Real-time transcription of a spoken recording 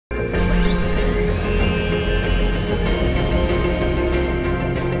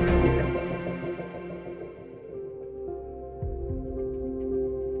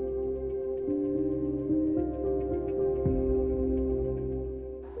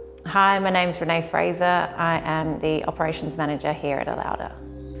Hi, my name's Renee Frazer. I am the Operations Manager here at Alauda.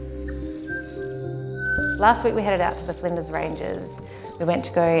 Last week we headed out to the Flinders Ranges. We went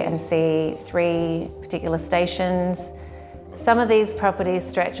to go and see 3 particular stations. Some of these properties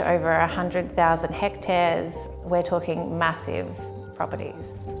stretch over 100,000 hectares. We're talking massive properties.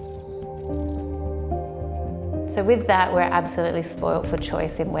 So with that, we're absolutely spoilt for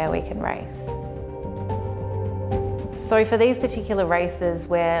choice in where we can race. So for these particular races,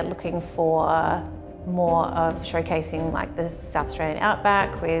 we're looking for more of showcasing like the South Australian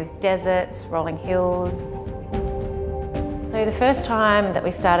outback with deserts, rolling hills. So the first time that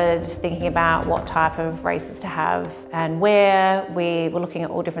we started thinking about what type of races to have and where, we were looking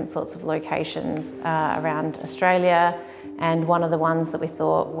at all different sorts of locations around Australia, and one of the ones that we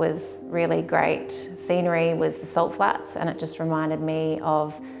thought was really great scenery was the Salt Flats, and it just reminded me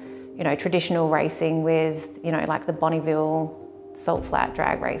of traditional racing with, like the Bonneville Salt Flat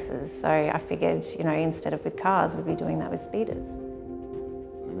drag races. So I figured, instead of with cars, we'd be doing that with speeders.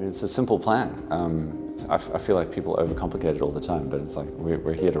 I mean, it's a simple plan. I feel like people overcomplicate it all the time, but it's like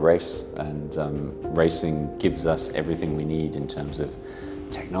we're here to race, and racing gives us everything we need in terms of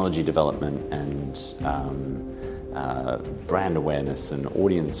technology development and brand awareness and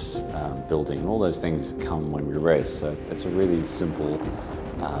audience building, and all those things come when we race. So it's a really simple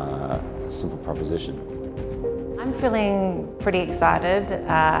proposition. I'm feeling pretty excited.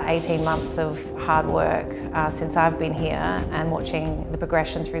 18 months of hard work since I've been here, and watching the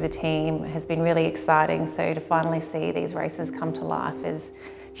progression through the team has been really exciting. So to finally see these races come to life is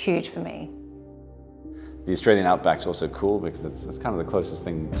huge for me. The Australian outback's also cool because it's kind of the closest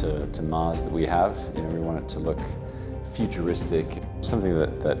thing to Mars that we have. We want it to look futuristic, something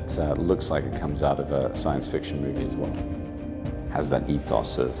that looks like it comes out of a science fiction movie as well. Has that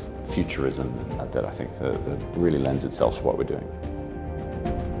ethos of futurism that I think that really lends itself to what we're doing.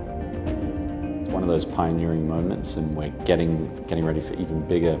 It's one of those pioneering moments, and we're getting ready for even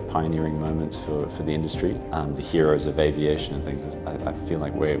bigger pioneering moments for the industry. The heroes of aviation and things, I feel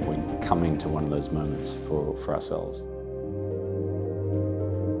like we're coming to one of those moments for ourselves.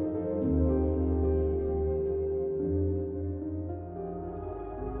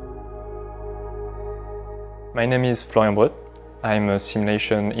 My name is Forian Breut. I'm a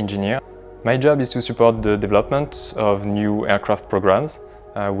simulation engineer. My job is to support the development of new aircraft programs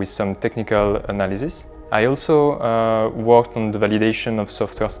with some technical analysis. I also worked on the validation of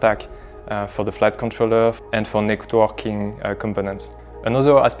software stack for the flight controller and for networking components.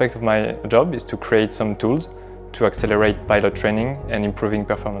 Another aspect of my job is to create some tools to accelerate pilot training and improving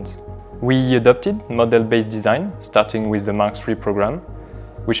performance. We adopted model-based design, starting with the Mark III program,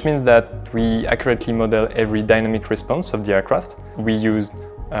 which means that we accurately model every dynamic response of the aircraft. We used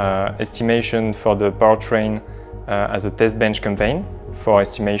estimation for the powertrain as a test bench campaign for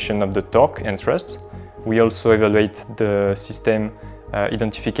estimation of the torque and thrust. We also evaluate the system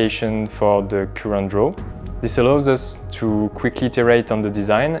identification for the current draw. This allows us to quickly iterate on the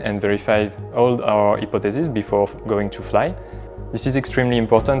design and verify all our hypotheses before going to fly. This is extremely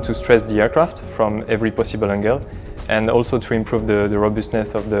important to stress the aircraft from every possible angle, and also to improve the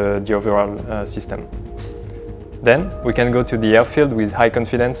robustness of the overall system. Then we can go to the airfield with high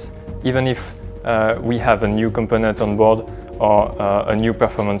confidence, even if we have a new component on board or a new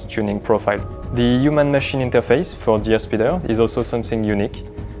performance tuning profile. The human-machine interface for the Airspeeder is also something unique.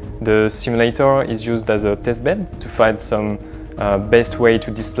 The simulator is used as a testbed to find some best way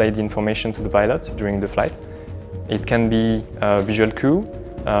to display the information to the pilot during the flight. It can be visual cue,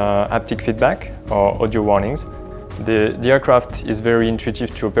 haptic feedback, or audio warnings. The aircraft is very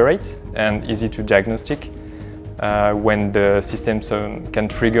intuitive to operate and easy to diagnostic when the system can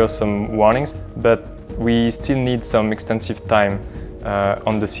trigger some warnings, but we still need some extensive time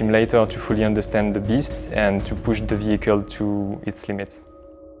on the simulator to fully understand the beast and to push the vehicle to its limits.